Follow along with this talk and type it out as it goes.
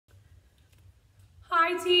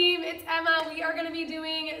Hi team, it's Emma. We are going to be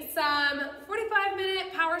doing some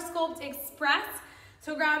 45-minute Power Sculpt Express.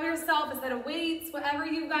 So grab yourself a set of weights, whatever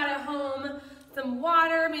you've got at home, some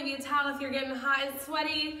water, maybe a towel if you're getting hot and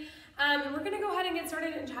sweaty. And we're going to go ahead and get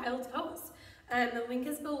started in Child's Pose. The link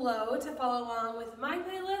is below to follow along with my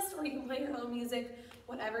playlist, or you can play your own music,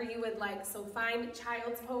 whatever you would like. So find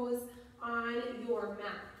Child's Pose on your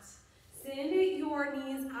mat. Send your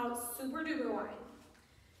knees out super duper wide.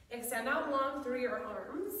 Extend out long through your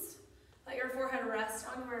arms. Let your forehead rest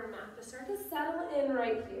on your mat. Just start to settle in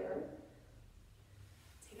right here.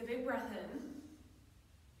 Take a big breath in.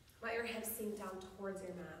 Let your hips sink down towards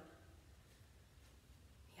your mat.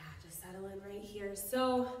 Yeah, just settle in right here.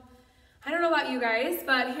 So, I don't know about you guys,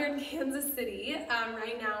 but here in Kansas City,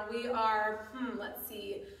 right now we are, let's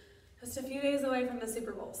see, just a few days away from the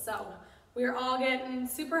Super Bowl. So, we're all getting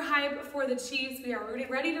super hyped for the Chiefs. We are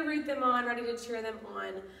ready to root them on, ready to cheer them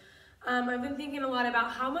on. I've been thinking a lot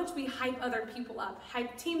about how much we hype other people up,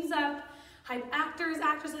 hype teams up, hype actors,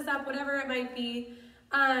 actresses up, whatever it might be.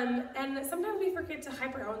 And sometimes we forget to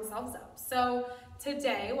hype our own selves up. So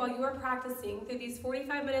today, while you are practicing through these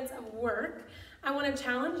 45 minutes of work, I want to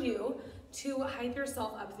challenge you to hype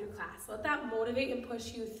yourself up through class. Let that motivate and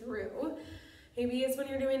push you through. Maybe it's when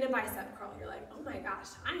you're doing a bicep curl. You're like, oh my gosh,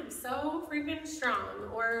 I am so freaking strong.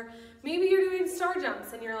 Or maybe you're doing star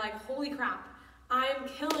jumps and you're like, holy crap, I'm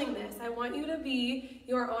killing this. I want you to be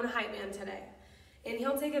your own hype man today.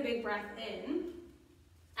 Inhale, take a big breath in.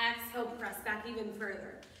 Exhale, press back even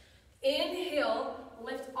further. Inhale,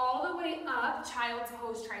 lift all the way up, Child's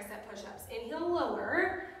Pose tricep push-ups. Inhale,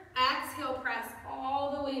 lower. Exhale, press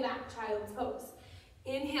all the way back, Child's Pose.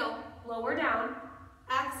 Inhale, lower down.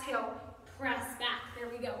 Exhale, press back. There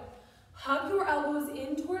we go. Hug your elbows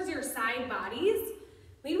in towards your side bodies.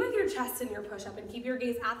 Lead with your chest in your push-up and keep your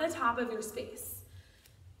gaze at the top of your space.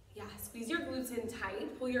 Yeah, squeeze your glutes in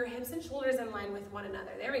tight. Pull your hips and shoulders in line with one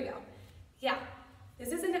another. There we go. Yeah,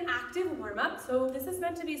 this is an active warm-up, so this is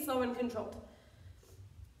meant to be slow and controlled.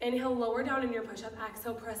 Inhale, lower down in your push-up.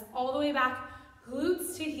 Exhale, press all the way back,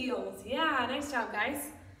 glutes to heels. Yeah, nice job, guys.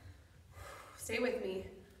 Stay with me.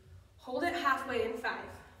 Hold it halfway in 5.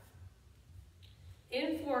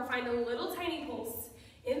 In 4, find a little tiny pulse.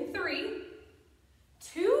 In 3,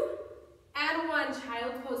 2, and 1.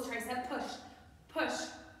 Child's Pose, tricep push, push,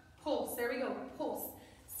 pulse. There we go, pulse.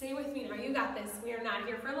 Stay with me now, you got this. We are not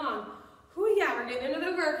here for long. Whoo, yeah, we're getting into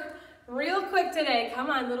the work real quick today. Come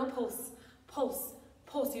on, little pulse, pulse,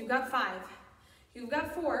 pulse. You've got 5. You've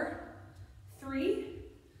got 4, 3,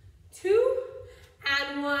 2,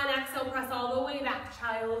 and 1. Exhale, press all the way back.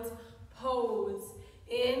 Child's Pose.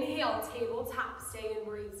 Inhale, tabletop, stay and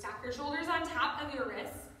breathe. Stack your shoulders on top of your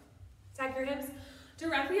wrists. Stack your hips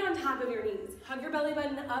directly on top of your knees. Hug your belly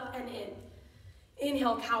button up and in.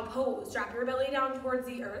 Inhale, cow pose. Drop your belly down towards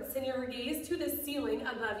the earth. Send your gaze to the ceiling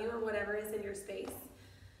above you or whatever is in your space.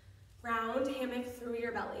 Round hammock through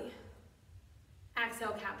your belly.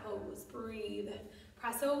 Exhale, cat pose. Breathe.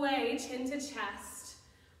 Press away, chin to chest.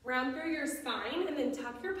 Round through your spine and then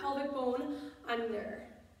tuck your pelvic bone under.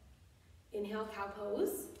 Inhale, cow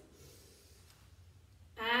pose.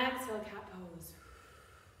 Exhale, cat pose.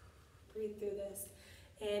 Breathe through this.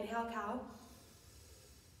 Inhale, cow.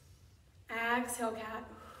 Exhale, cat.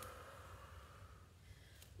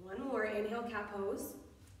 One more. Inhale, cat pose.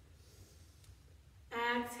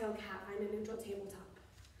 Exhale, cat. Find a neutral tabletop.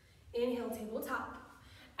 Inhale, tabletop.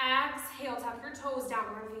 Exhale, tuck your toes,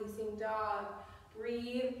 downward facing dog.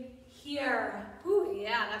 Breathe here. Ooh,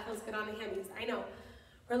 yeah, that feels good on the hammies. I know.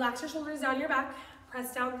 Relax your shoulders down your back.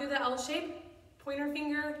 Press down through the L shape. Pointer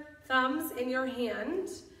finger, thumbs in your hand.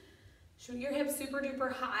 Shoot your hips super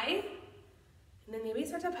duper high. And then maybe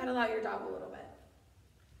start to pedal out your dog a little bit.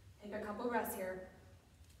 Take a couple breaths here.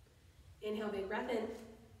 Inhale, big breath in.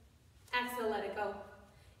 Exhale, let it go.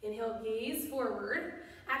 Inhale, gaze forward.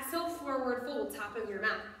 Exhale, forward fold, top of your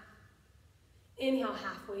mat. Inhale,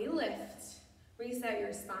 halfway lift. Reset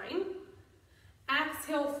your spine.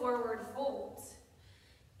 Exhale, forward fold.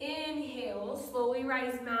 Inhale, slowly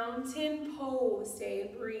rise, mountain pose. Stay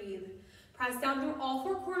and breathe. Press down through all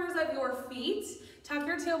 4 corners of your feet. Tuck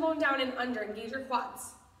your tailbone down and under. Engage your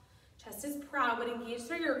quads. Chest is proud, but engage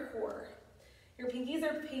through your core. Your pinkies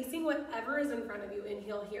are facing whatever is in front of you.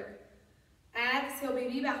 Inhale here. Exhale,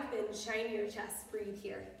 baby back bend. Shine your chest. Breathe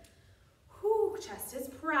here. Whew, chest is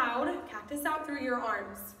proud. Cactus out through your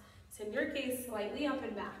arms. Send your gaze slightly up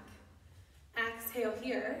and back. Exhale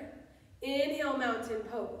here. Inhale, mountain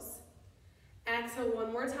pose. Exhale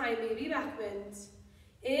one more time, baby back bend.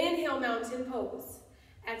 Inhale, mountain pose.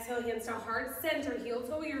 Exhale, hands to heart center, heel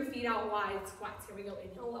toe your feet out wide, squats. Here we go,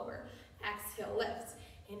 inhale, lower. Exhale, lift.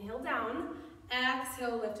 Inhale, down. Exhale.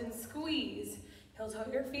 Exhale, lift and squeeze. Heel toe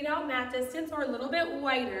your feet out mat distance or a little bit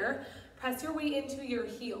wider. Press your weight into your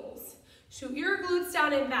heels. Shoot your glutes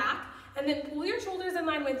down and back, and then pull your shoulders in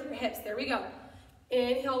line with your hips. There we go.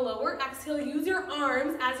 Inhale, lower. Exhale, use your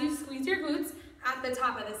arms as you squeeze your glutes at the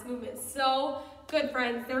top of this movement. So good,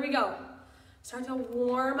 friends. There we go. Start to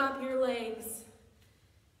warm up your legs.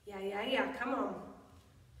 Yeah. Come on.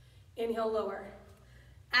 Inhale, lower.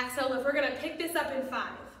 Exhale, lift. We're going to pick this up in 5.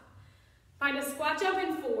 Find a squat jump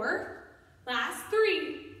in 4. Last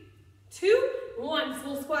 3, 2, 1.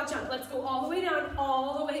 Full squat jump. Let's go all the way down,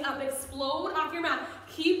 all the way up. Explode off your mat.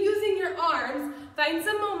 Keep using your arms. Find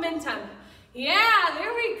some momentum. Yeah,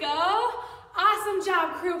 there we go. Awesome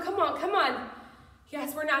job, crew. Come on, come on.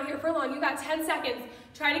 Yes, we're not here for long. You got 10 seconds.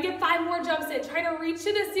 Try to get 5 more jumps in. Try to reach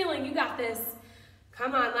to the ceiling. You got this.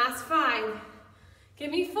 Come on, last 5. Give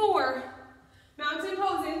me 4. Mountain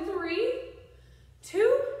pose in 3,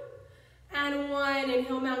 2, and 1.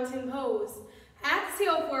 Inhale, mountain pose.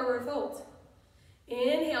 Exhale, forward fold.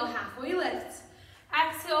 Inhale, halfway lift.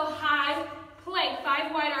 Exhale, high plank.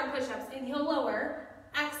 5 wide arm push-ups. Inhale, lower.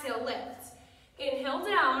 Exhale, lift. Inhale,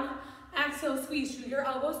 down. Exhale, squeeze. Shoot your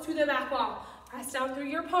elbows to the back wall. Press down through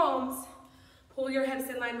your palms. Pull your hips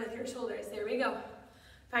in line with your shoulders. There we go.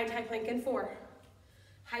 Find high plank in 4.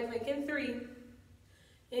 High plank in 3.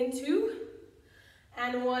 In 2.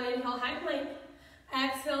 And 1. Inhale, high plank.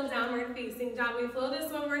 Exhale, downward facing dog. We flow this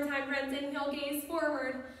one more time, friends. Inhale, gaze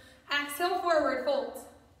forward. Exhale, forward fold.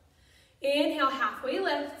 Inhale, halfway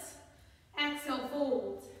lift. Exhale,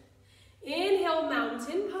 fold. Inhale,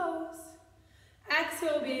 mountain pose.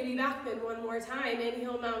 Exhale, baby back bend. One more time.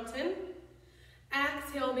 Inhale, mountain.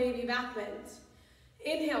 Exhale, baby back bend.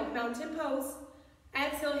 Inhale, mountain pose.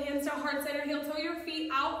 Exhale, hands to heart center. Heel toe your feet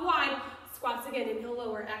out wide. Squats again. Inhale,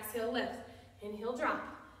 lower. Exhale, lift. Inhale, drop.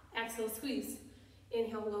 Exhale, squeeze.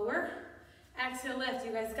 Inhale, lower. Exhale, lift.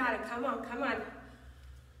 You guys got it. Come on, come on.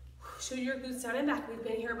 Shoot your glutes down and back. We've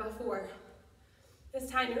been here before. This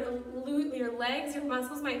time, your legs, your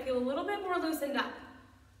muscles might feel a little bit more loosened up.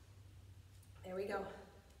 There we go.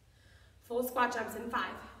 Full squat jumps in 5.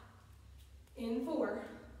 In 4.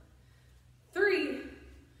 3,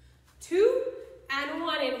 2, and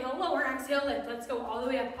 1. Inhale, lower. Exhale, lift. Let's go all the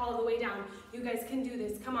way up, all the way down. You guys can do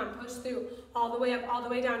this. Come on, push through. All the way up, all the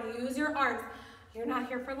way down. Use your arms. You're not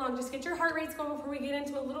here for long. Just get your heart rates going before we get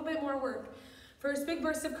into a little bit more work. First big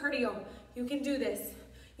burst of cardio. You can do this.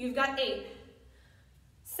 You've got 8,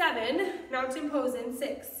 7, mountain pose in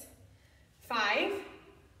 6, 5,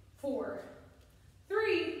 4,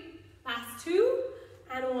 3, last 2,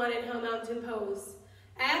 and 1. Inhale, mountain pose.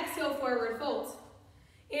 Exhale, forward fold.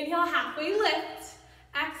 Inhale, halfway lift.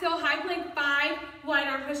 Exhale, high plank, 5 wide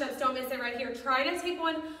arm push-ups. Don't miss it right here. Try to take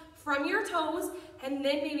one from your toes and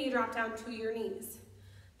then maybe drop down to your knees.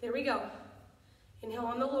 There we go. Inhale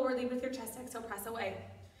on the lower, lead with your chest. Exhale, press away.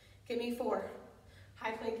 Give me 4.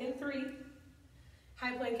 High plank in 3.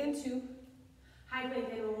 High plank in 2. High plank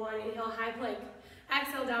in 1. Inhale, high plank.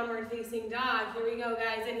 Exhale, downward facing dog. Here we go,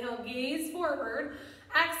 guys. Inhale, gaze forward.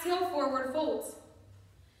 Exhale, forward fold.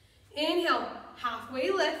 Inhale,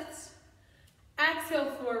 halfway lift.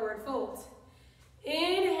 Exhale, forward fold.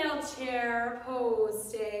 Inhale, chair pose.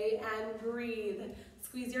 Stay and breathe.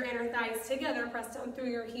 Squeeze your inner thighs together. Press down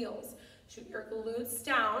through your heels. Shoot your glutes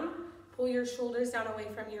down. Pull your shoulders down away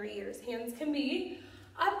from your ears. Hands can be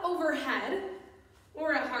up overhead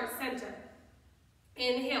or at heart center.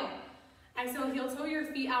 Inhale. Exhale, heel toe your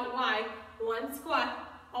feet out wide. 1 squat,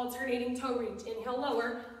 alternating toe reach. Inhale,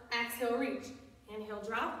 lower. Exhale, reach. Inhale,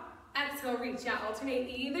 drop. Exhale, reach. Yeah, alternate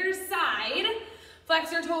either side.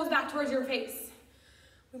 Flex your toes back towards your face.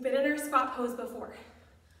 We've been in our squat pose before.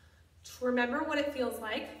 Remember what it feels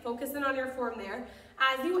like. Focus in on your form there.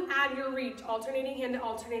 As you add your reach, alternating hand to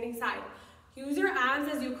alternating side. Use your abs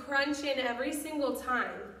as you crunch in every single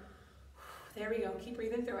time. There we go. Keep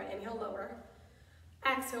breathing through it. Inhale, lower.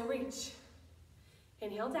 Exhale, reach.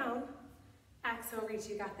 Inhale, down. Exhale, reach.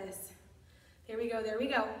 You got this. There we go. There we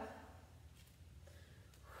go.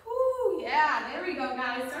 Whew, yeah, there we go,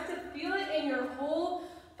 guys. Start to feel it in your whole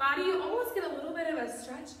body. You almost get a little bit of a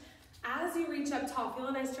stretch as you reach up tall. Feel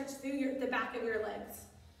a nice stretch through the back of your legs.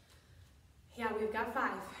 Yeah, we've got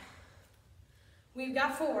 5. We've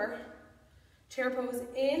got 4. Chair pose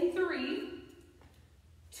in 3,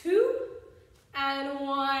 2, and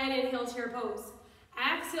 1. Inhale, chair pose.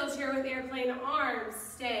 Exhale, chair with airplane arms.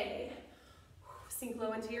 Stay. Sink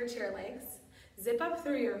low into your chair legs. Zip up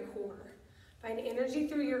through your core. Find energy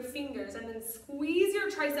through your fingers and then squeeze your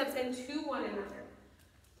triceps into one another.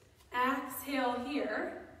 Exhale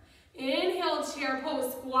here. Inhale, chair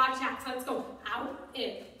pose, squat jacks. Let's go. Out,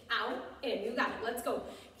 in, out, in. You got it. Let's go.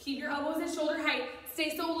 Keep your elbows at shoulder height.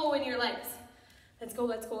 Stay so low in your legs. Let's go,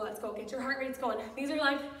 let's go, let's go. Get your heart rates going. These are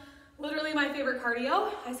like literally my favorite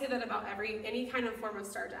cardio. I say that about any kind of form of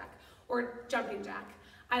star jack or jumping jack.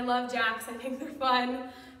 I love jacks. I think they're fun.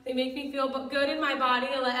 They make me feel good in my body.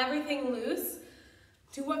 I let everything loose.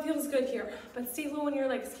 Do what feels good here, but stay low in your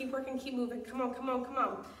legs. Keep working, keep moving. Come on, come on, come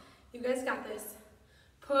on. You guys got this.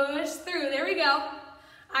 Push through. There we go.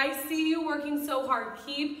 I see you working so hard.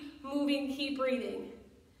 Keep moving, keep breathing.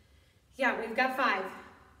 Yeah, we've got 5.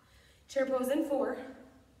 Chair pose in 4,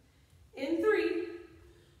 in 3,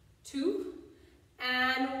 2,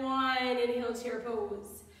 and 1. Inhale, chair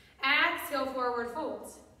pose. Exhale, forward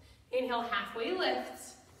fold. Inhale, halfway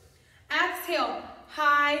lift. Exhale,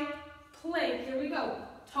 high plank. Here we go.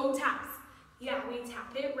 Toe taps. Yeah, we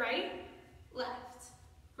tap it right, left,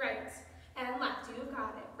 right, and left. You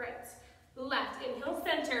got it. Right, left. Inhale,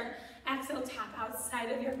 center. Exhale, tap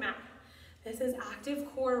outside of your mat. This is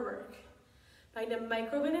active core work. Find a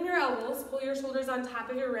micro bend in your elbows. Pull your shoulders on top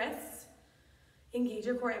of your wrists. Engage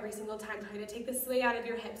your core every single time. Try to take the sway out of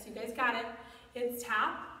your hips. You guys got it. It's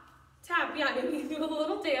tap, tap. Yeah, maybe do a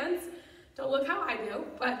little dance. Don't look how I do,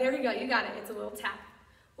 but there you go. You got it. It's a little tap.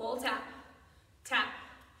 Little tap, tap,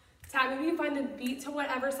 tap. Maybe you find the beat to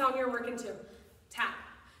whatever song you're working to. Tap.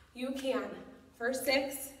 You can. For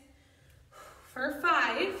 6, for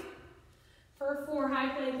 5, for 4,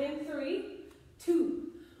 high plank in 3, 2,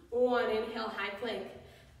 1. Inhale, high plank.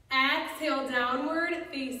 Exhale, downward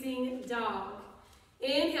facing dog.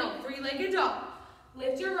 Inhale, 3-legged dog.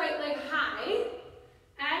 Lift your right leg high.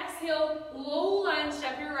 Exhale, low lunge,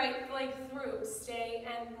 step your right leg through. Stay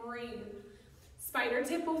and breathe. Spider,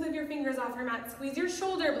 tip both of your fingers off your mat. Squeeze your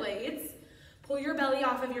shoulder blades. Pull your belly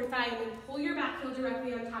off of your thigh and then pull your back heel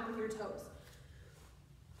directly on top of your toes.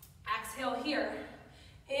 Exhale here.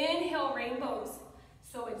 Inhale, rainbows.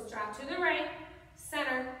 So it's drop to the right,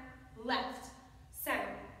 center, left,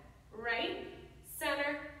 center, right,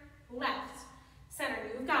 center, left, center.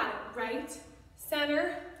 You've got it. Right,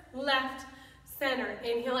 center, left, center.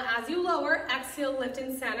 Inhale as you lower. Exhale, lift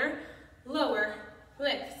and center. Lower,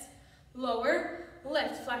 lift, lower,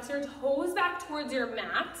 lift. Flex your toes back towards your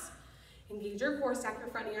mat. Engage your core, stack your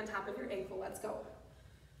front knee on top of your ankle. Let's go.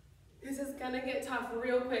 This is gonna get tough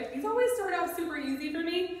real quick. These always start off super easy for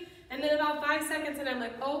me, and then about 5 seconds and I'm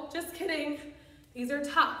like, oh, just kidding. These are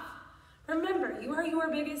tough. Remember, you are your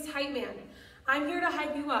biggest hype man. I'm here to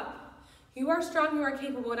hype you up. You are strong, you are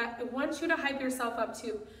capable, and I want you to hype yourself up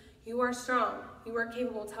too. You are strong, you are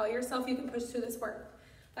capable. Tell yourself you can push through this work.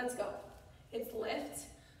 Let's go. It's lift,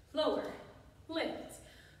 lower, lift,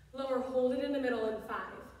 lower, hold it in the middle in 5.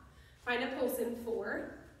 Find a pulse in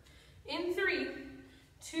 4, in 3,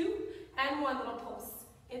 2, and 1 little pulse.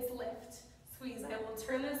 It's lift, squeeze. I will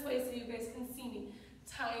turn this way so you guys can see me.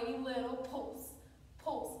 Tiny little pulse,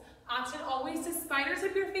 pulse. Option always to spider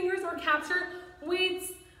tip your fingers or capture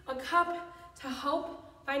weights, a cup to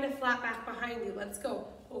help find a flat back behind you. Let's go.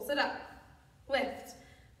 Pulse it up. Lift,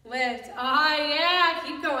 lift. Ah, yeah.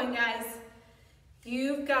 Keep going, guys.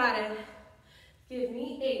 You've got it. Give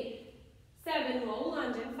me 8, 7, low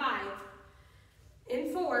lunge in 5,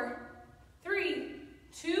 in 4, 3,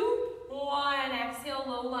 2, 1. Exhale,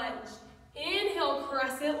 low lunge. Inhale,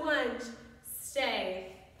 crescent lunge.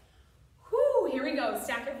 Stay. Whoo, here we go.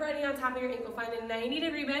 Stack your front knee on top of your ankle. Find a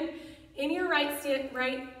 90-degree bend in your right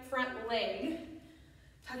front leg.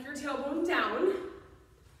 Tuck your tailbone down.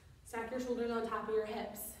 Stack your shoulders on top of your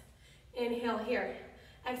hips. Inhale here.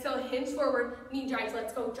 Exhale, hinge forward, knee drives.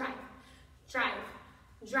 Let's go. Drive, drive,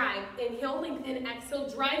 drive. Inhale, lengthen. Exhale,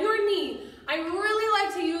 drive your knee. I really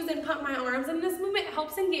like to use and pump my arms in this movement. It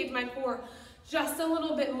helps engage my core just a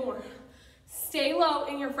little bit more. Stay low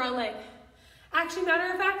in your front leg. Actually,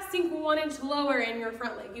 matter of fact, sink 1 inch lower in your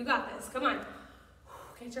front leg. You got this. Come on.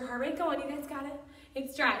 Get your heart rate going. You guys got it.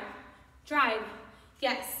 It's drive. Drive.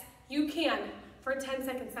 Yes, you can. For 10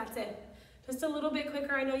 seconds, that's it. Just a little bit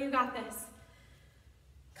quicker. I know you got this.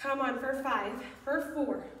 Come on for 5, for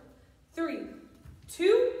 4, 3,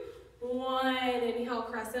 2, 1. Inhale,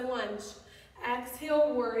 crescent lunge.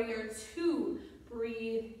 Exhale, warrior 2.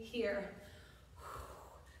 Breathe here.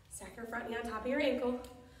 Stack your front knee on top of your ankle.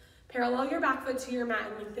 Parallel your back foot to your mat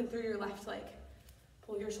and lengthen through your left leg.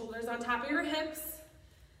 Pull your shoulders on top of your hips.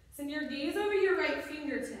 Send your gaze over your right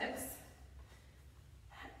fingertips.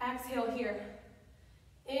 Exhale here.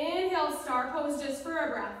 Inhale, star pose just for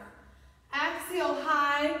a breath. Exhale,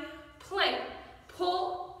 high plank.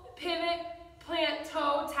 Pull, pivot, plant,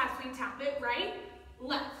 toe, tap, we tap it. Right,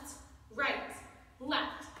 left,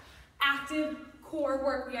 left. Active core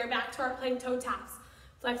work. We are back to our plank toe taps.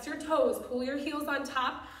 Flex your toes. Pull your heels on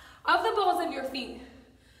top of the balls of your feet.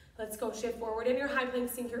 Let's go, shift forward in your high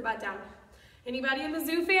plank, sink your butt down. Anybody in the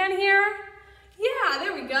zoo fan here? Yeah,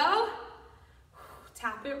 there we go.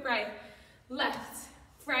 Tap it right, left,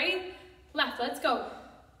 right, left, let's go.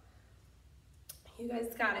 You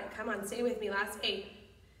guys got it, come on, stay with me, last 8,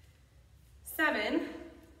 7,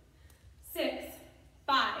 6,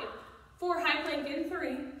 5, 4, high plank in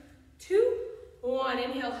 3, 2, 1,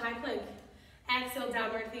 inhale, high plank. Exhale,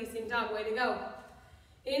 downward facing dog, way to go.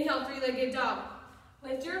 Inhale, three-legged dog.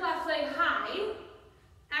 Lift your left leg high.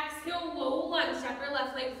 Exhale, low lunge, step your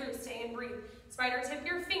left leg through, stay and breathe. Spider tip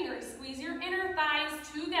your fingers, squeeze your inner thighs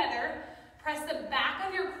together. Press the back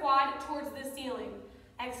of your quad towards the ceiling.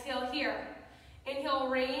 Exhale here. Inhale,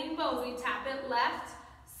 rainbows, we tap it left,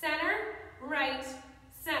 center, right,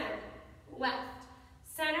 center, left,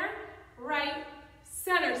 center, right,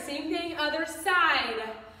 center. Same thing, other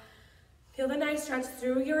side. Feel the nice stretch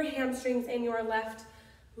through your hamstrings and your left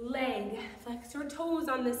leg. Flex your toes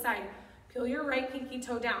on this side. Peel your right pinky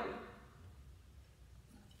toe down.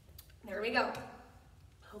 There we go.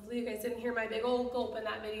 Hopefully you guys didn't hear my big old gulp in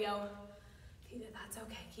that video. If you did, that's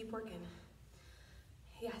okay. Keep working.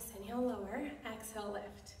 Yes, inhale, lower. Exhale,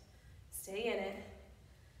 lift. Stay in it.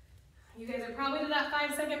 You guys are probably to that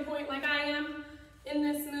 5-second point like I am in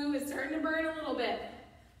this move. It's starting to burn a little bit.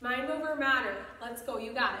 Mind over matter. Let's go.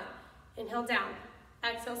 You got it. Inhale, down.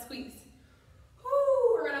 Exhale, squeeze.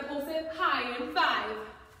 Woo, we're going to pulse it high in 5.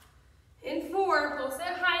 In 4, pulse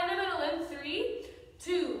it high in the middle. In 3,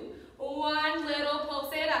 2, 1. Little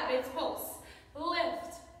pulse it up. It's pulse.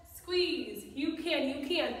 Lift. Squeeze. You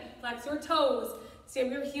can. Flex your toes.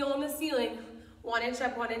 Stamp your heel on the ceiling. 1 inch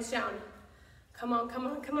up, 1 inch down. Come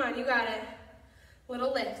on. You got it.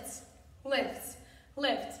 Little lift. Lift.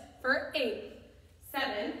 Lift. For 8,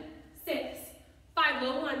 7, 6, 5.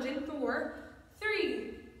 Low lunge in 4,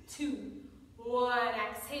 3, 2, 1.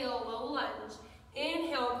 Exhale, low lunge.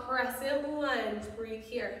 Inhale, crescent lunge. Breathe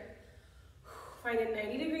here. Find a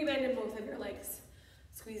 90-degree bend in both of your legs.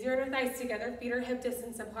 Squeeze your inner thighs together. Feet are hip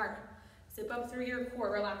distance apart. Zip up through your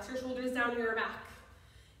core. Relax your shoulders down to your back.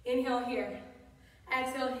 Inhale here.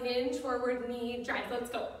 Exhale, hinge forward, knee drive. Let's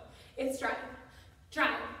go. It's drive.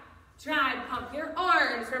 Drive. Drive. Pump your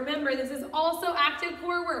arms. Remember, this is also active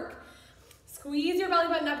core work. Squeeze your belly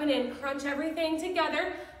button up and in. Crunch everything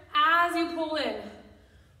together as you pull in.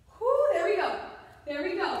 Whoo, there we go. There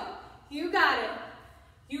we go. You got it.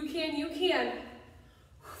 You can.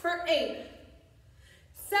 For 8,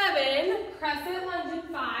 7, crescent lunge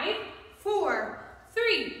in 5, 4,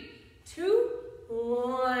 3, 2,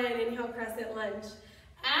 1. Inhale, crescent lunge.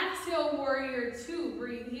 Exhale, warrior 2.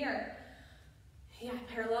 Breathe here. Yeah,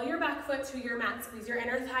 parallel your back foot to your mat. Squeeze your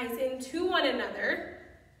inner thighs into one another.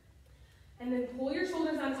 And then pull your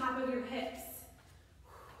shoulders on top of your hips.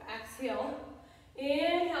 Exhale.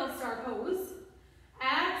 Inhale, star pose.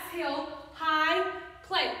 Exhale, high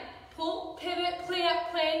plank. Pull, pivot,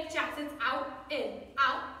 plank, Jackson's out, in.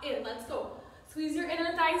 Let's go. Squeeze your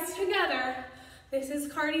inner thighs together. This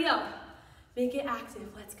is cardio. Make it active.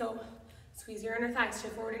 Let's go. Squeeze your inner thighs.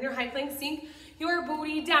 Shift forward in your high plank. Sink your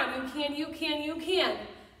booty down. You can.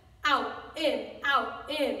 Out,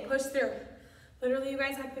 in. Push through. Literally, you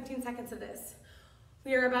guys have 15 seconds of this.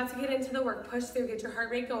 We are about to get into the work. Push through. Get your heart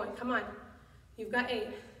rate going. Come on. You've got 8,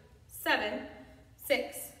 7,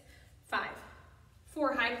 6, 5,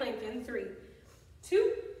 4. High plank in 3,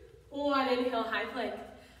 2, 1. Inhale, high plank.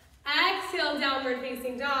 Exhale, downward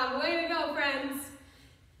facing dog. Way to go, friends.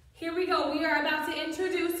 Here we go. We are about to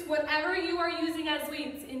introduce whatever you are using as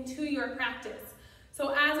weights into your practice.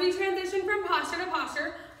 So as we transition from posture to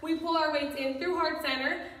posture, we pull our weights in through heart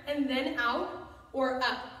center and then out or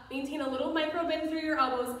up. Maintain a little micro bend through your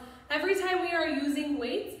elbows every time we are using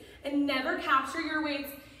weights, and never capture your weights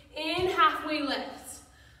in halfway lifts.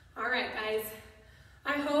 All right, guys.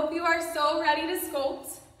 I hope you are so ready to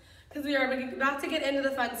sculpt, because we are about to get into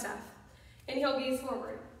the fun stuff. Inhale, gaze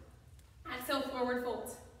forward. Exhale, forward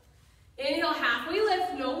fold. Inhale, halfway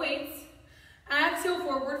lift, no weights. Exhale,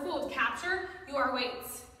 forward fold. Capture your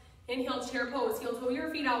weights. Inhale, chair pose. Heel toe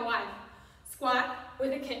your feet out wide. Squat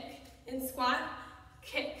with a kick. And squat,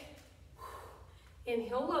 kick.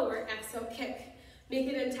 Inhale, lower. Exhale, kick. Make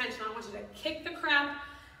it intentional. I want you to kick the crap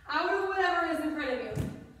out of whatever is in front of you.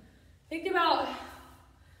 Think about,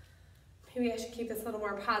 maybe I should keep this a little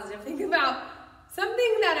more positive. Think about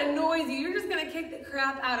something that annoys you. You're just going to kick the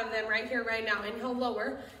crap out of them right here, right now. Inhale,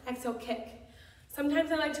 lower. Exhale, kick.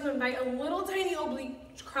 Sometimes I like to invite a little tiny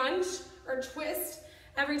oblique crunch or twist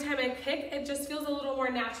every time I kick. It just feels a little more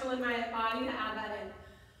natural in my body to add that in.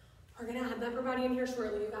 We're going to add the upper body in here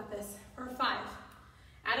shortly. You got this. For 5.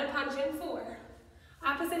 Add a punch in 4.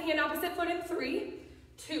 Opposite hand, opposite foot in 3,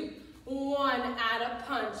 2, 1, add a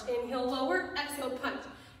punch. Inhale, lower, exhale, punch.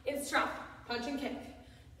 It's drop, punch and kick.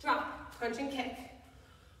 Drop, punch and kick.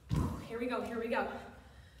 Here we go, here we go.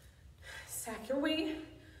 Stack your weight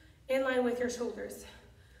in line with your shoulders.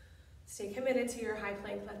 Stay committed to your high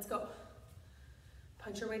plank, let's go.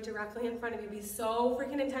 Punch your weight directly in front of you. Be so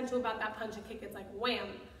freaking intentional about that punch and kick. It's like wham,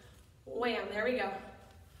 wham, there we go.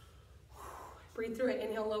 Breathe through it,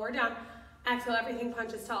 inhale, lower down. Exhale, everything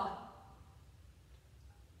punches tall.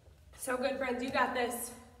 So good, friends, you got this.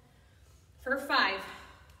 For 5.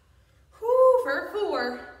 Whoo, for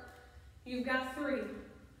 4. You've got 3.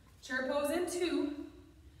 Chair pose in 2.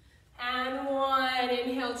 And 1,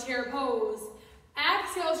 inhale, chair pose.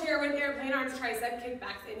 Exhale, chair with airplane arms, tricep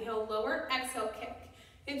kickbacks. Inhale, lower, exhale, kick.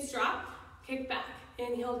 It's drop, kick back.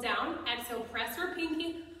 Inhale, down, exhale, press your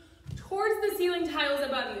pinky towards the ceiling tiles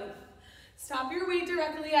above you. Stop your weight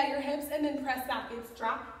directly at your hips and then press back. It's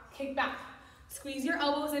drop, kick back. Squeeze your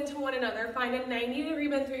elbows into one another. Find a 90-degree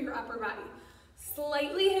bend through your upper body.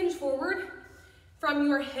 Slightly hinge forward from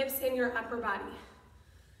your hips and your upper body.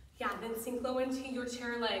 Yeah, then sink low into your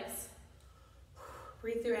chair legs.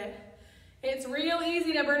 Breathe through it. It's real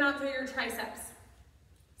easy to burn out through your triceps.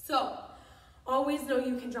 So, always know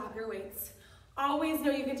you can drop your weights. Always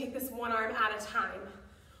know you can take this one arm at a time.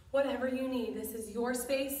 Whatever you need. This is your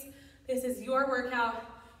space. This is your workout,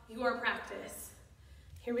 your practice.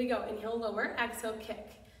 Here we go. Inhale, lower, exhale,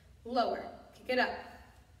 kick. Lower, kick it up.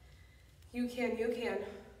 You can, you can.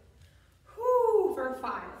 Whoo, for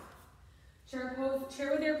 5. Chair pose,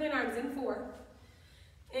 chair with airplane arms in 4.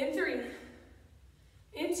 In 3.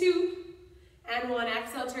 In 2. And 1,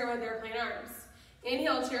 exhale, chair with airplane arms.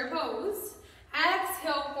 Inhale, chair pose.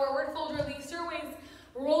 Exhale, forward fold, release your wings.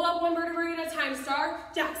 Roll up one vertebrae at a time.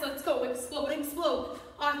 Star jacks, let's go. Explode, explode.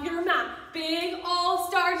 Off your mat. Big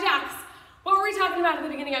all-star jacks. What were we talking about at the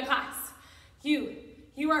beginning of class? You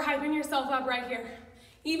are hyping yourself up right here.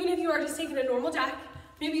 Even if you are just taking a normal jack,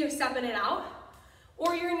 maybe you're stepping it out,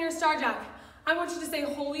 or you're in your star jack. I want you to say,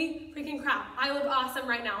 holy freaking crap. I look awesome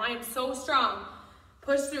right now. I am so strong.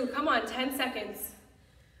 Push through, come on, 10 seconds.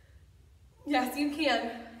 Yes, you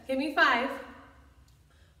can. Give me 5,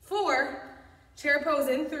 4, chair pose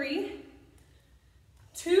in 3,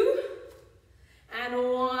 2, and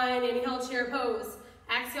 1. Inhale, chair pose.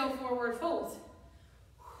 Exhale, forward fold.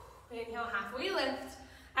 Inhale, halfway lift.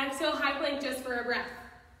 Exhale, high plank just for a breath.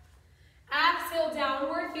 Exhale,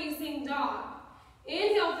 downward facing dog.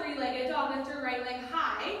 Inhale, 3-legged dog. Lift your right leg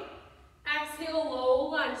high. Exhale, low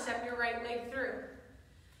lunge. Step your right leg through.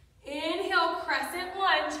 Inhale, crescent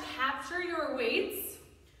lunge. Capture your weights.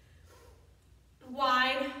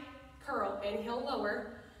 Wide curl. Inhale,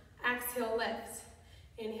 lower. Exhale, lift.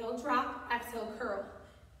 Inhale, drop. Exhale, curl.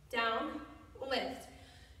 Down, lift.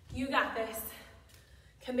 You got this.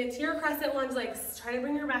 Commit to your crescent lunge legs. Try to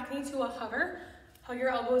bring your back knee to a hover. Hug your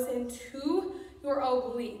elbows into your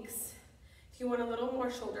obliques. If you want a little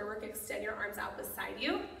more shoulder work, extend your arms out beside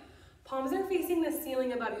you. Palms are facing the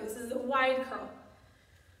ceiling above you. This is a wide curl.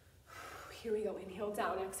 Here we go. Inhale,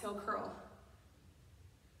 down. Exhale, curl.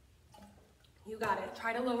 You got it.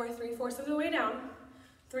 Try to lower 3/4 of the way down,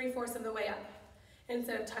 3/4 of the way up.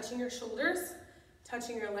 Instead of touching your shoulders,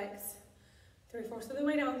 touching your legs. 3/4 of the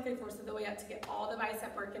way down, 3/4 of the way up to get all the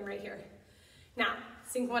bicep working right here. Now,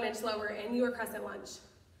 sink 1 inch lower in your crescent lunge.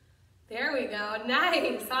 There we go.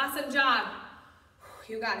 Nice. Awesome job.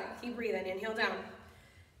 You got it. Keep breathing. Inhale down.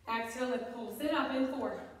 Exhale, lift. Pulse it up in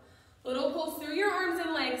 4. Little pulse through your arms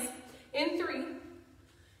and legs. In 3.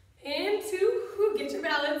 In 2. Get your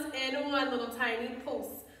balance. And 1. Little tiny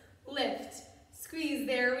pulse. Lift. Squeeze.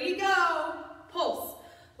 There we go. Pulse.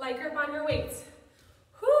 Light grip on your weights.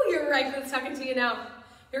 Your right glutes tucking to you now.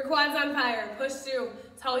 Your quads on fire. Push through.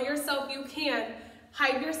 Tell yourself you can.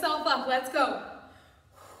 Hype yourself up. Let's go.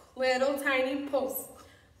 Little tiny pulse.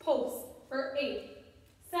 Pulse for 8,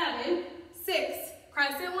 7, 6.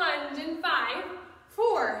 Crescent lunge in 5,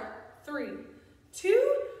 4, 3,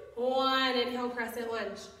 2, 1. Inhale, crescent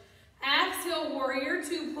lunge. Exhale, warrior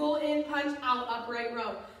 2. Pull in, punch out, upright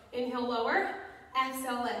row. Inhale, lower.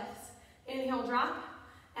 Exhale, lift. Inhale, drop.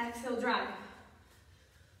 Exhale, drive.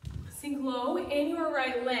 Sink low in your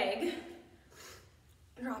right leg.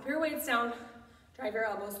 Drop your weights down. Drive your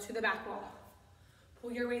elbows to the back wall.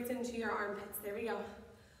 Pull your weights into your armpits. There we go.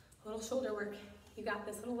 A little shoulder work. You got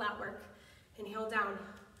this. Little lat work. Inhale down.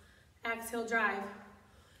 Exhale, drive.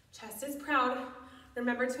 Chest is proud.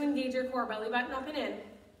 Remember to engage your core. Belly button up and in.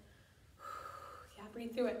 Yeah,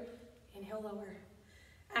 breathe through it. Inhale, lower.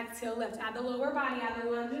 Exhale, lift. Add the lower body. Add the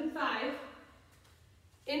lunge in 5.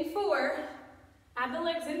 In 4. Add the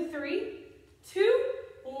legs in 3, 2,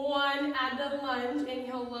 1. Add the lunge.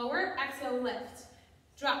 Inhale, lower. Exhale, lift.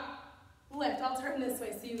 Drop. lift. I'll turn this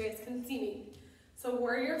way so you guys can see me. So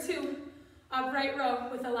warrior two, upright row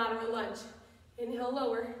with a lateral lunge. Inhale,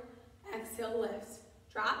 lower, exhale, lift.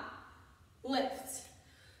 Drop, lift.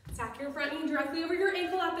 Stack your front knee directly over your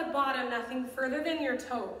ankle at the bottom, nothing further than your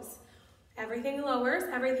toes. Everything lowers,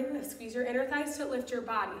 everything lifts. Squeeze your inner thighs to lift your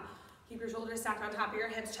body. Keep your shoulders stacked on top of your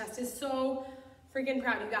hips. Chest is so freaking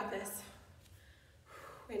proud. You got this.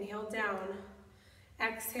 Inhale, down.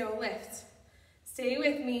 Exhale, lift. Stay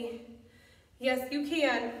with me. Yes, you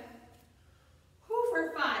can.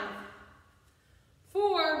 For 5,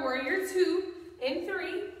 4, warrior two, in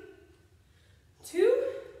 3, 2,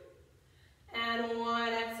 and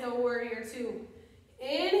 1. Exhale, warrior two.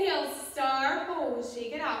 Inhale, star pose.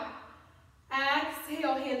 Shake it out.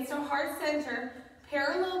 Exhale, hands to heart center.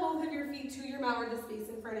 Parallel both of your feet to your mat or the space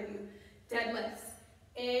in front of you. Deadlifts.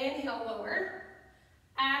 Inhale, lower.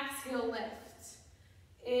 Exhale, lift.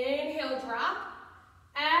 Inhale, drop.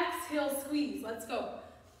 Exhale, squeeze. Let's go.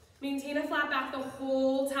 Maintain a flat back the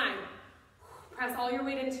whole time. Press all your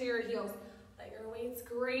weight into your heels. Let your weights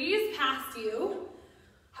graze past you.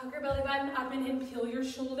 Hug your belly button up and in. Peel your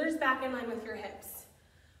shoulders back in line with your hips.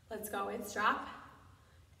 Let's go. It's drop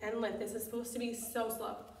and lift. This is supposed to be so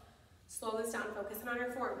slow. Slow this down. Focusing on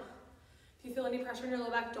your form. If you feel any pressure in your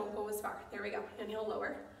low back, don't go as far. There we go. Inhale,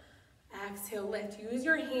 lower. Exhale, lift. Use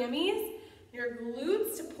your hammies, your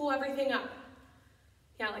glutes to pull everything up.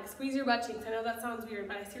 Yeah, like squeeze your butt cheeks. I know that sounds weird,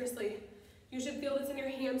 but I seriously, you should feel this in your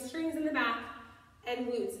hamstrings in the back and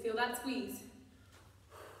glutes. Feel that squeeze.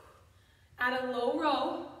 Add a low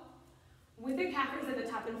row with the calf raise at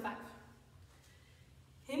the top in 5.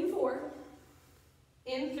 In 4,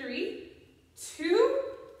 in 3, 2,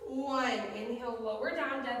 1. Inhale, lower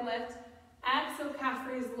down, deadlift. Exhale, calf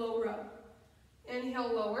raise, low row.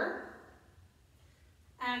 Inhale, lower.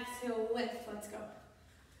 Exhale, lift. Let's go.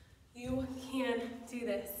 You can do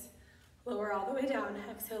this. Lower all the way down.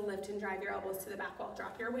 Exhale, lift and drive your elbows to the back wall.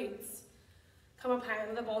 Drop your weights. Come up high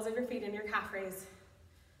under the balls of your feet in your calf raise.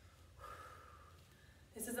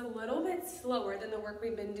 This is a little bit slower than the work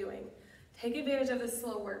we've been doing. Take advantage of the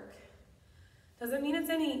slow work. Doesn't mean it's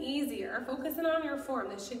any easier. Focusing on your form.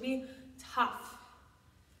 This should be tough.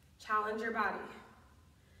 Challenge your body.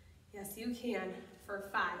 Yes, you can. For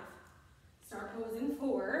 5. Start pose in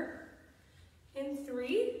 4. In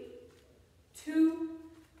 3, 2,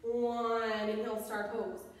 1. Inhale, start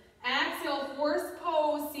pose. Exhale, horse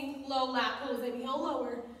pose, sink low, lat pose. Inhale,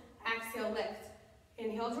 lower. Exhale, lift.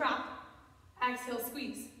 Inhale, drop. Exhale,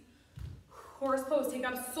 squeeze. Horse pose. Take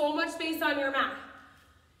up so much space on your mat.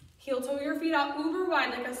 Heel toe your feet out uber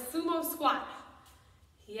wide like a sumo squat.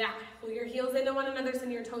 Yeah, pull your heels into one another,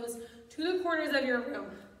 send your toes to the corners of your room.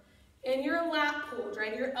 In your lat pull,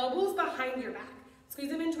 drive your elbows behind your back.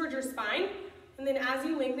 Squeeze them in towards your spine, and then as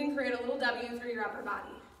you lengthen, create a little W through your upper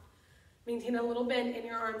body. Maintain a little bend in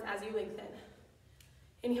your arms as you lengthen.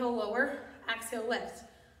 Inhale, lower. Exhale, lift.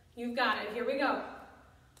 You've got it. Here we go.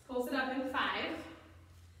 Pulse it up in 5.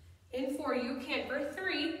 In 4, you can. For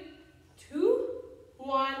 3, 2,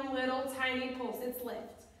 1. Little tiny pulse. It's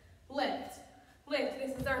lift. Lift. Lift.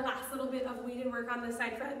 This is our last little bit of weighted work on this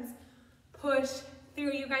side, friends. Push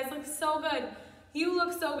through. You guys look so good. You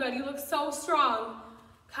look so good. You look so strong.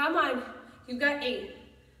 Come on. You've got 8,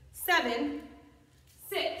 7,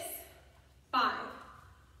 6, 5,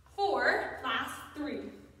 4, last 3,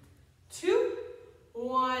 2,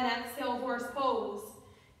 1. Exhale, horse pose.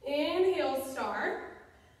 Inhale, star.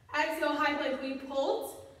 Exhale, high plank. We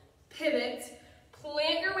pulse, pivot,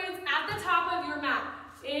 plant your weights at the top of your mat.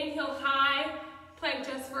 Inhale, high plank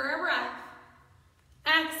just for a breath.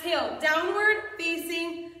 Exhale, downward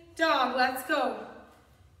facing dog. Let's go.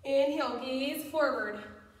 Inhale, gaze forward.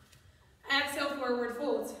 Exhale, forward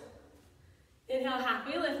fold. Inhale,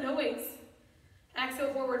 halfway lift, no weights.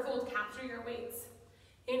 Exhale, forward fold, capture your weights.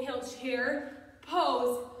 Inhale, chair,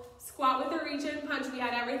 pose, squat with a reach and punch. We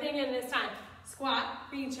had everything in this time. Squat,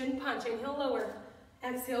 reach and punch. Inhale, lower.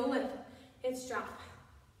 Exhale, lift. It's drop.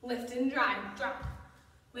 Lift and drive, drop.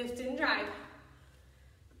 Lift and drive.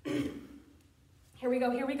 Here we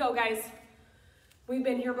go, guys. We've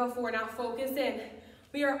been here before, now focus in.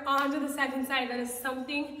 We are on to the second side. That is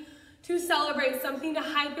something to celebrate, something to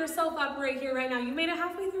hype yourself up right here, right now. You made it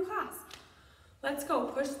halfway through class. Let's go,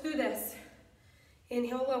 push through this.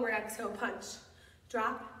 Inhale, lower, exhale, punch.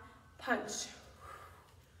 Drop, punch.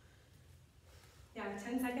 Yeah,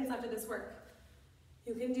 10 seconds left of this work.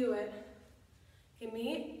 You can do it. Give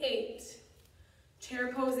me 8.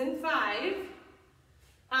 Chair pose in 5.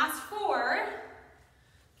 Last 4.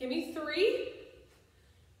 Give me 3,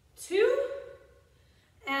 2,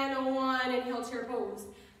 and 1. Inhale, chair pose.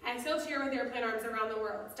 Exhale, chair with airplane arms around the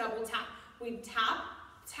world. Double tap. We tap,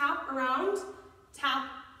 tap around, tap,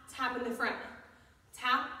 tap in the front.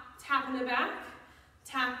 Tap, tap in the back,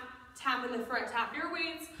 tap, tap in the front. Tap your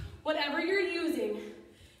weights, whatever you're using.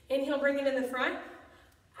 Inhale, bring it in the front.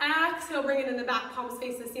 Exhale, bring it in the back. Palms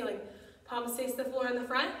face the ceiling. Palms face the floor in the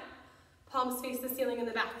front. Palms face the ceiling in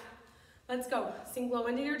the back. Let's go. Sink low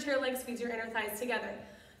into your chair legs, squeeze your inner thighs together.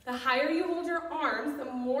 The higher you hold your arms, the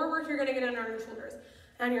more work you're gonna get on your shoulders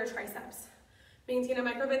and your triceps. Maintain a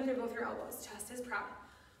micro bend through both your elbows. Chest is proud.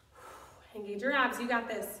 Engage your abs, you got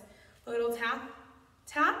this. A little tap,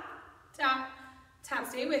 tap, tap, tap.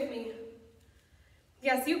 Stay with me.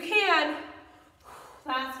 Yes, you can.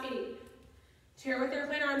 Last 8. Chair with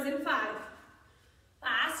airplane arms in 5.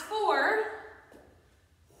 Last 4,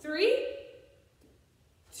 3,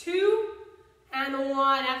 2, and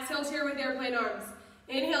 1. Exhale, chair with airplane arms.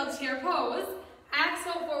 Inhale, chair pose.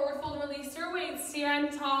 Exhale, forward fold, release your weight.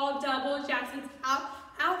 Stand tall, double jack seats. Out,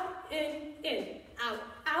 out, in,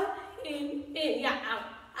 out, in, yeah,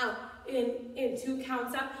 out, in. 2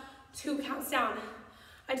 counts up, 2 counts down.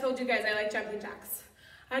 I told you guys I like jumping jacks.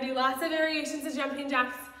 I do lots of variations of jumping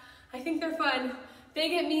jacks. I think they're fun. They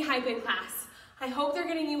get me hype in class. I hope they're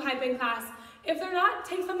getting you hype in class. If they're not,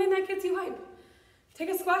 take something that gets you hype. Take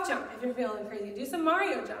a squat jump if you're feeling crazy. Do some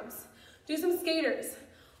Mario jumps. Do some skaters.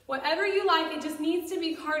 Whatever you like, it just needs to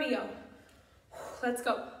be cardio. Let's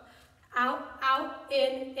go. Out, out,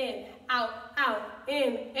 in, out,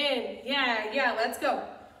 in. Yeah, let's go.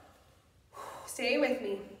 Stay with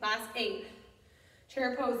me. Last 8.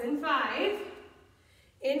 Chair pose in 5.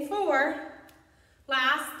 In 4.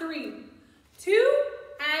 Last 3, 2,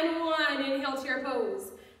 and 1. Inhale, chair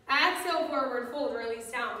pose. Exhale, forward fold, release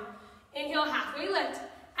down. Inhale, halfway lift.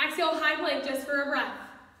 Exhale, high plank just for a breath.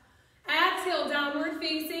 Exhale, downward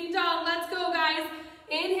facing dog. Let's go, guys.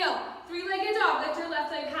 Inhale, 3-legged dog. Lift your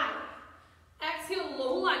left leg high. Exhale,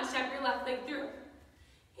 low lunge. Step your left leg through.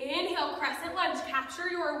 Inhale, crescent lunge. Capture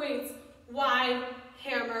your weights. Wide,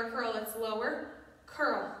 hammer, curl. It's lower,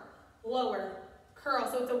 curl, lower, curl.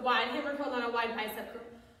 So it's a wide hammer curl, not a wide bicep curl.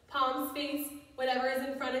 Palms face, whatever is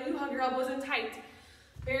in front of you. Hug your elbows in tight.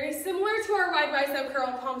 Very similar to our wide bicep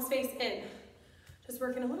curl, palms face in. Just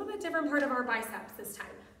working a little bit different part of our biceps this time.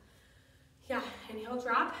 Yeah, inhale,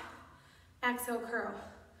 drop. Exhale, curl.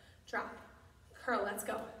 Drop, curl, let's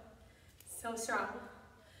go. So strong.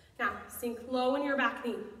 Now, sink low in your back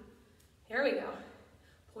knee. Here we go.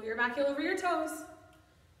 Pull your back heel over your toes.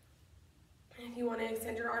 If you want to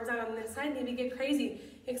extend your arms out on this side, maybe get crazy.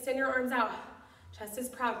 Extend your arms out. Chest is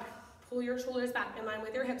proud. Pull your shoulders back in line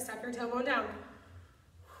with your hips. Tuck your tailbone down.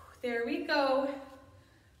 There we go.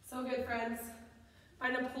 So good, friends.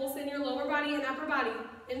 Find a pulse in your lower body and upper body.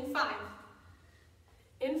 In 5.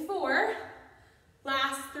 In 4.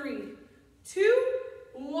 Last 3, 2,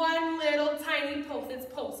 1. Little tiny pulse. It's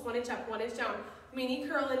pulse. 1 inch up, 1 inch down. Mini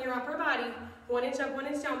curl in your upper body. 1 inch up, 1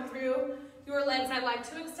 inch down through your legs. I like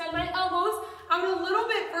to extend my elbows out a little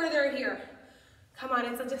bit further here. Come on,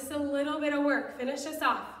 it's just a little bit of work. Finish this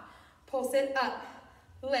off. Pulse it up.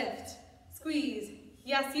 Lift. Squeeze.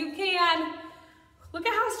 Yes, you can. Look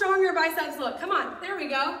at how strong your biceps look. Come on, there we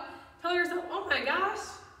go. Tell yourself, oh my gosh,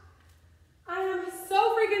 I am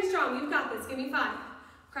so freaking strong. You've got this. Give me 5.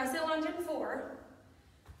 Crescent lunge in 4.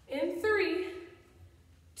 In 3,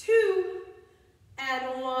 2,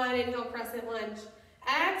 and 1. Inhale, crescent lunge.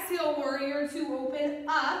 Exhale, warrior 2. Open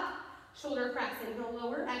up. Shoulder press. Inhale,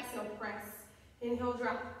 lower. Exhale, press. Inhale,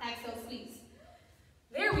 drop. Exhale, squeeze.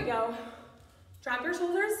 There we go. Drop your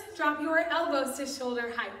shoulders. Drop your elbows to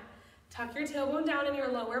shoulder height. Tuck your tailbone down in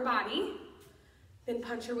your lower body. Then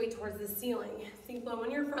punch your way towards the ceiling. Sink low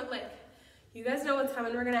in your front leg. You guys know what's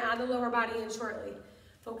coming. We're going to add the lower body in shortly.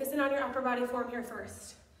 Focus in on your upper body form here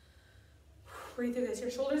first. Breathe through this.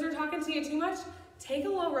 Your shoulders are talking to you too much. Take a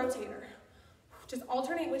low rotator. Just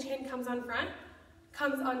alternate which hand comes on front,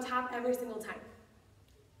 comes on top every single time.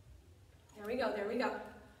 There we go, there we go.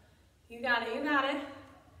 You got it, you got it.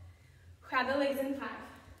 Grab the legs in 5.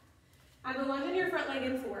 Add the lunge in your front leg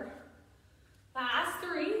in 4. Last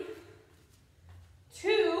 3,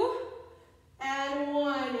 2, and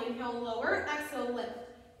 1. Inhale, lower, exhale, lift.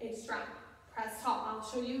 It's drop. Press tall.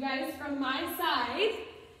 I'll show you guys from my side.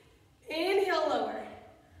 Inhale, lower.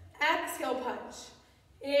 Exhale, punch.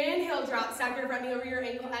 Inhale, drop. Stack your front knee over your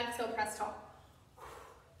ankle. Exhale, press tall.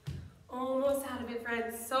 Almost out of it,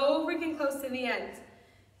 friends. So freaking close to the end.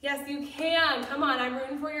 Yes, you can. Come on, I'm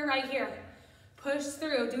rooting for you right here. Push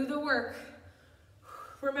through. Do the work.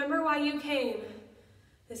 Remember why you came.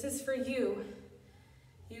 This is for you.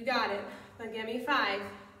 You got it. Now give me 5.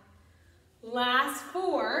 Last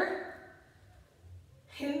 4.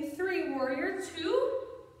 In 3, warrior 2.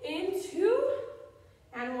 In 2.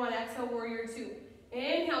 And 1. Exhale, warrior 2.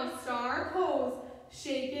 Inhale, star pose.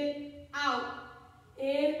 Shake it out.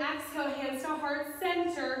 In, exhale, hands to heart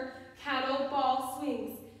center. Kettlebell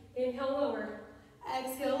swings. Inhale, lower.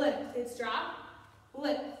 Exhale, lift. It's drop,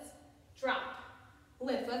 lift, drop,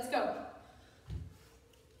 lift. Let's go.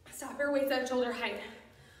 Stop your weights at shoulder height.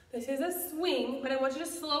 This is a swing, but I want you to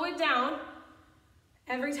slow it down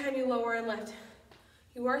every time you lower and lift.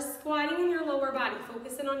 You are squatting in your lower body.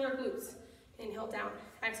 Focus in on your glutes. Inhale, down.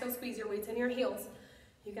 Exhale, squeeze your weights in your heels.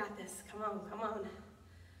 You got this. Come on, come on.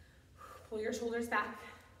 Pull your shoulders back.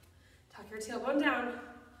 Tuck your tailbone down.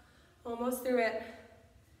 Almost through it.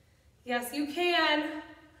 Yes, you can.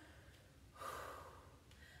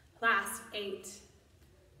 Last 8.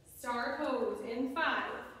 Star pose in 5.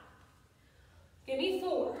 Give me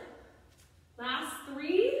 4. Last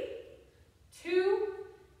 3, 2,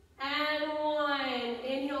 and 1.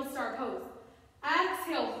 Inhale, star pose.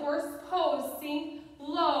 Exhale, horse pose. Sink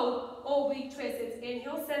low, oblique twist. It's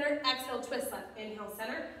inhale, center, exhale, twist left. Inhale,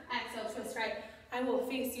 center, exhale, twist right. I will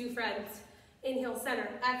face you, friends. Inhale, center,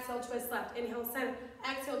 exhale, twist left. Inhale, center,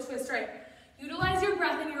 exhale, twist right. Utilize your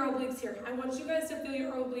breath and your obliques here. I want you guys to feel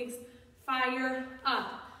your obliques fire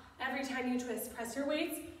up. Every time you twist, press your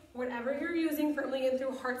weights, whatever you're using, firmly in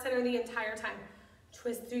through heart center the entire time.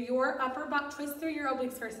 Twist through your upper body, twist through your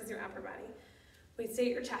obliques versus your upper body. Weight stay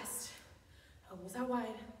at your chest. Elbows out wide.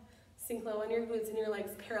 Sink low on your glutes and your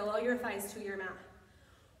legs. Parallel your thighs to your mat.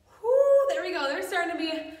 Whoo, there we go. There's starting to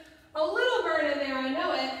be a little burn in there, I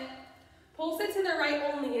know it. Pulse it to the right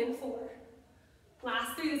only in 4.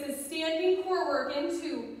 Last 3, this is standing core work in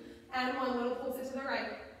 2 and 1. Little pulse it to the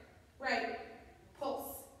right. Right,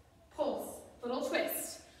 pulse, pulse, little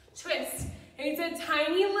twist, twist. It's a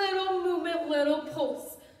tiny little movement, little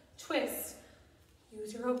pulse, twist.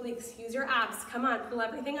 Use your obliques, use your abs. Come on, pull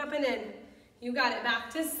everything up and in. You got it.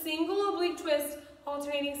 Back to single oblique twist,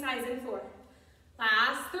 alternating sides in 4.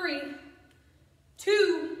 Last 3,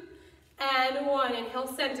 2, and 1. Inhale,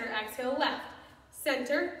 center, exhale, left.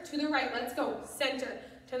 Center to the right, let's go. Center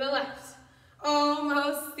to the left.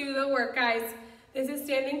 Almost through the work, guys. This is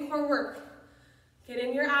standing core work. Get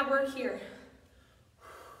in your ab work here.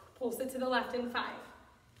 Pulse it to the left in 5.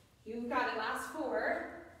 You've got it. Last 4,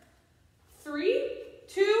 3,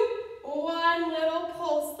 2, 1. Little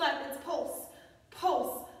pulse left. It's pulse,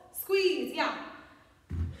 pulse, squeeze. Yeah.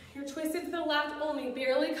 You're twisted to the left only.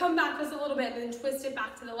 Barely come back just a little bit and then twist it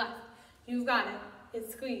back to the left. You've got it.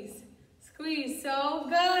 It's squeeze, squeeze. So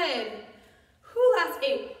good. Whew, last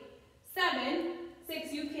 8, 7,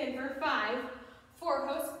 6. You can for 5, 4.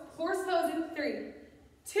 Horse pose in 3,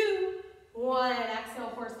 2, 1. Exhale,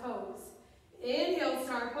 horse pose. Inhale,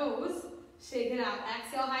 star pose. Shake it out.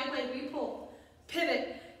 Exhale, high plank. We pull.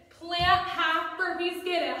 Pivot. Plant half burpees.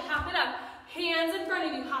 Get it. Hop it up. Hands in front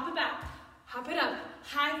of you. Hop it back. Hop it up.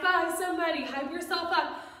 High five somebody. Hype yourself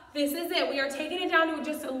up. This is it. We are taking it down to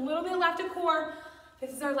just a little bit left of core.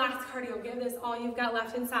 This is our last cardio. Give this all you've got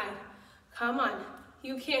left inside. Come on.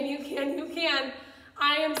 You can, you can, you can.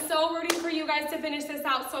 I am so rooting for you guys to finish this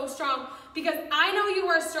out so strong because I know you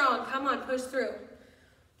are strong. Come on, push through.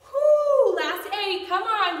 Whoo, last 8, come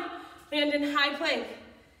on. Land in high plank.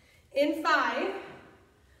 In 5,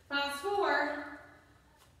 last 4,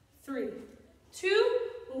 3, 2,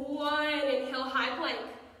 1. Inhale, high plank.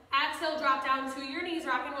 Exhale, drop down to your knees.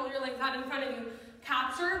 Rock and roll your legs out in front of you.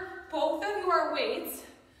 Capture both of your weights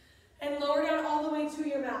and lower down all the way to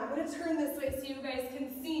your mat. I'm going to turn this way so you guys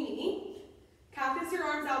can see me. Cactus your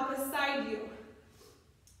arms out beside you.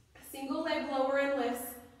 Single leg lower and lifts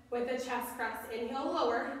with a chest press. Inhale,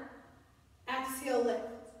 lower. Exhale, lift.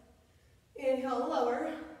 Inhale,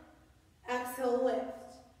 lower. Exhale,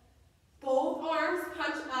 lift. Both arms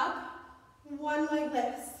punch up. One leg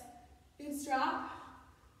lifts. It's drop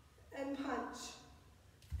and punch.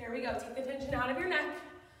 There we go. Take the tension out of your neck.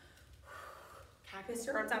 Cactus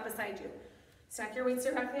your arms out beside you. Stack your weights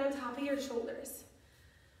directly on top of your shoulders.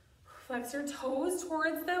 Flex your toes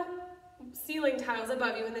towards the ceiling tiles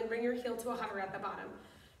above you and then bring your heel to a hover at the bottom.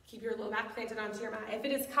 Keep your low back planted onto your mat. If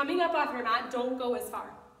it is coming up off your mat, don't go as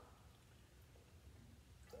far.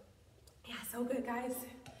 Yeah, so good, guys.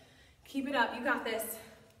 Keep it up. You got this.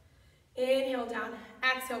 Inhale down.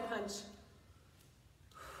 Exhale, punch.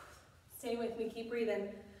 Stay with me. Keep breathing.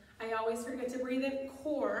 I always forget to breathe in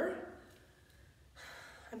core.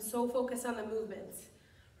 I'm so focused on the movements.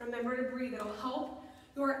 Remember to breathe. It'll help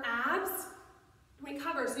your abs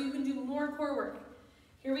recover so you can do more core work.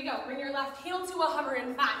 Here we go. Bring your left heel to a hover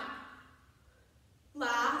in 5.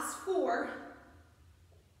 Last 4,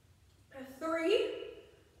 3,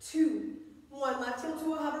 2, 1. Left heel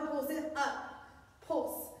to a hover. Pulse it up.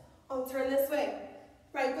 Pulse. I'll turn this way.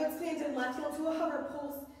 Right foot's planted. Left heel to a hover.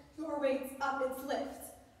 Pulse. your weights up. It's lift,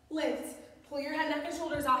 lift. Pull your head, neck, and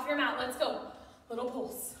shoulders off your mat. Let's go. Little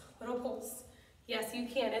pulse, little pulse. Yes, you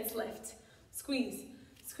can. It's lift. Squeeze,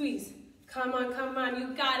 squeeze. Come on, come on.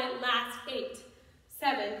 You got it. Last 8,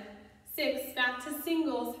 7, 6. Back to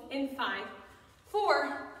singles in 5,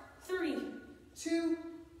 4, 3, 2,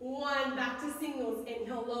 1. Back to singles.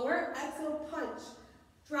 Inhale, lower. Exhale, punch.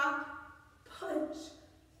 Drop, punch,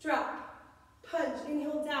 drop, punch.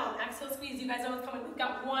 Inhale, down. Exhale, squeeze. You guys know what's coming. We've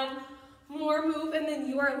got one more move, and then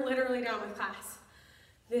you are literally done with class.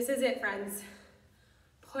 This is it, friends.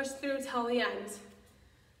 Push through till the end.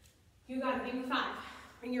 You got it. Give me 5.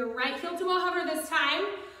 Bring your right heel to a hover this time.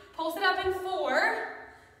 Pulse it up in 4.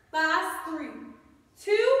 Last 3,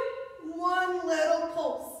 2, 1. Little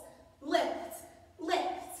pulse. Lift,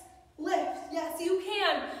 lift, lift. Yes, you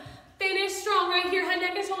can. Finish strong right here. Head,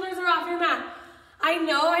 neck, and shoulders are off your mat. I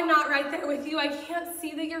know I'm not right there with you. I can't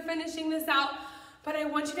see that you're finishing this out, but I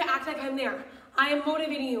want you to act like I'm there. I am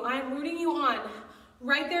motivating you. I am rooting you on.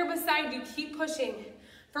 Right there beside you. Keep pushing.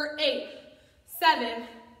 For 8, 7,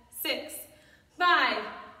 6, 5,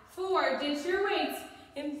 4. Ditch your weights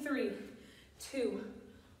in 3, 2,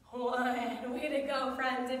 1. Way to go,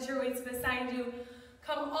 friends. Ditch your weights beside you.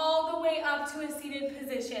 Come all the way up to a seated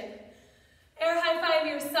position. Air high five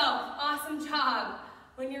yourself. Awesome job.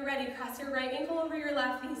 When you're ready, cross your right ankle over your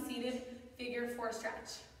left knee, seated figure 4 stretch.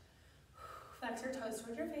 Flex your toes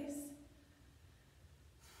toward your face.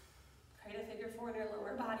 Create a figure 4 in your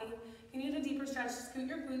lower body. If you need a deeper stretch, scoot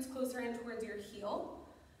your glutes closer in towards your heel.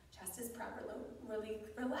 Chest is proper. Really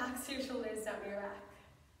relax your shoulders down your back.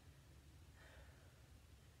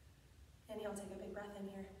 Inhale, take a big breath in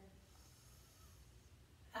here.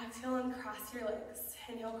 Exhale and cross your legs.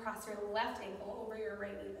 Inhale, cross your left ankle over your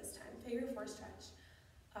right knee this time. Figure 4 stretch.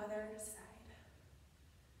 Other side.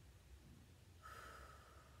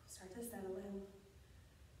 Start to settle in.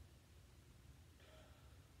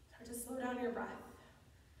 Start to slow down your breath.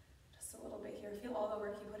 Just a little bit here. Feel all the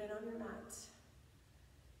work you put in on your mat.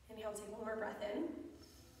 Inhale, take one more breath in.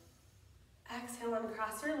 Exhale,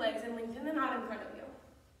 uncross your legs and lengthen the knot in front of you.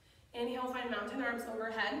 Inhale, find mountain arms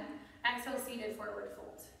overhead. Exhale, seated forward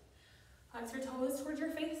fold. Flex your toes towards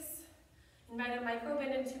your face. Invite a micro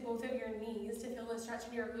bend into both of your knees to feel the stretch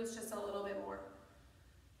in your glutes just a little bit more.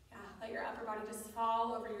 Yeah, let your upper body just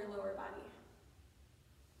fall over your lower body.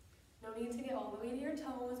 No need to get all the way to your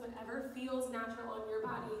toes, whatever feels natural on your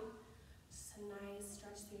body. Just a nice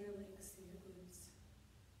stretch through your legs, through your glutes.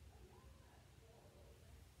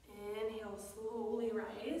 Inhale, slowly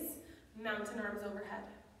rise. Mountain arms overhead.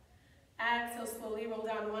 Exhale, slowly roll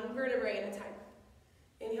down one vertebrae at a time.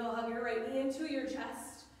 Inhale, hug your right knee into your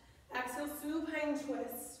chest. Exhale, supine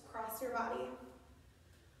twist, cross your body.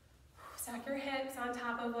 Stack your hips on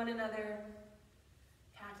top of one another.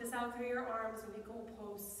 Cactus out through your arms, maybe goal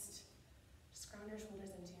post. Just ground your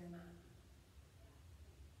shoulders into your mat.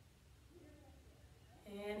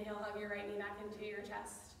 Inhale, hug your right knee back into your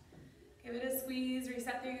chest. Give it a squeeze,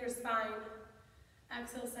 reset through your spine.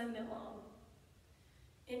 Exhale, send it long.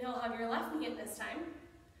 Inhale, hug your left knee at this time.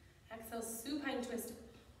 Exhale, supine twist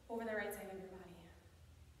over the right side of your body.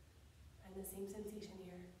 Find the same sensation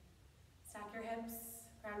here. Stack your hips,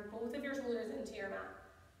 ground both of your shoulders into your mat.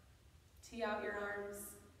 Tee out your arms.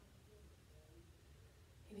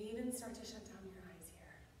 Maybe even start to shut down your eyes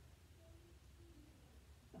here.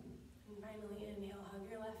 And finally, inhale, hug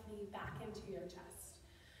your left knee back into your chest.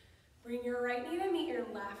 Bring your right knee to meet your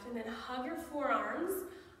left, and then hug your forearms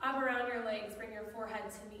up around your legs. Bring your forehead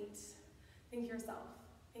to meet. Thank yourself.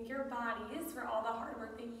 Thank your bodies for all the hard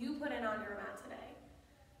work that you put in on your mat today.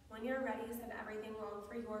 When you're ready, send everything long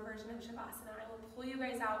for your version of Shavasana. I will pull you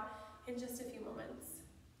guys out in just a few moments.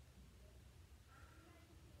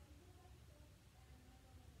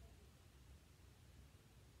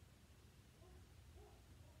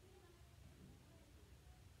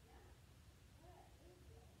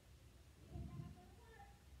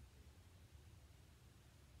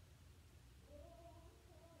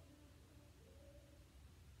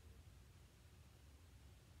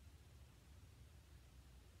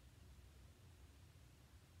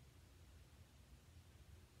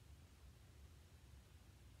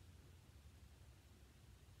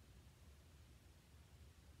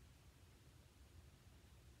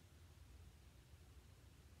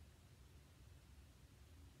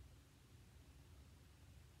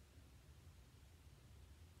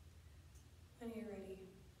 When you're ready,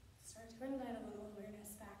 start to invite a little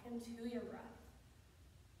awareness back into your breath.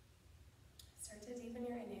 Start to deepen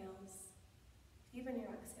your inhales, deepen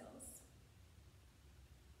your exhales.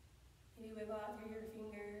 Maybe wiggle out through your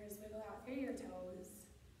fingers, wiggle out through your toes.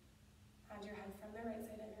 Nod your head from the right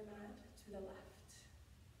side of your mat to the left.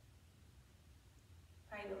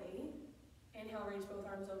 Inhale, reach both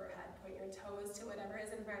arms overhead. Point your toes to whatever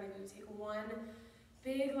is in front of you. Take one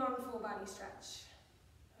big, long, full body stretch.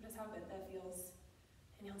 Notice how good that feels.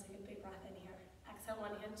 Inhale, take a big breath in here. Exhale,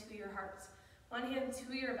 one hand to your heart. One hand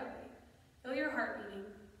to your belly. Feel your heart beating.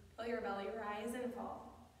 Feel your belly rise and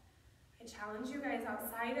fall. I challenge you guys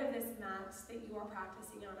outside of this mat that you are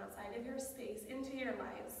practicing on, outside of your space, into your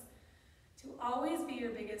lives, to always be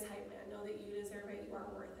your biggest hype man. Know that you deserve it. You are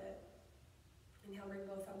worth it. Inhale, bring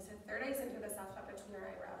both thumbs to third eye center, the soft spot between your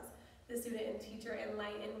eyebrows. The student and teacher and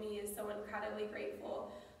light in me is so incredibly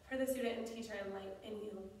grateful for the student and teacher and light in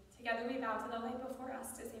you. Together we bow to the light before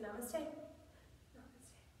us to say namaste.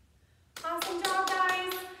 Namaste. Awesome job,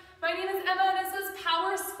 guys. My name is Emma. This was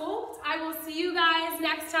Power Sculpt. I will see you guys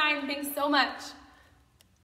next time. Thanks so much.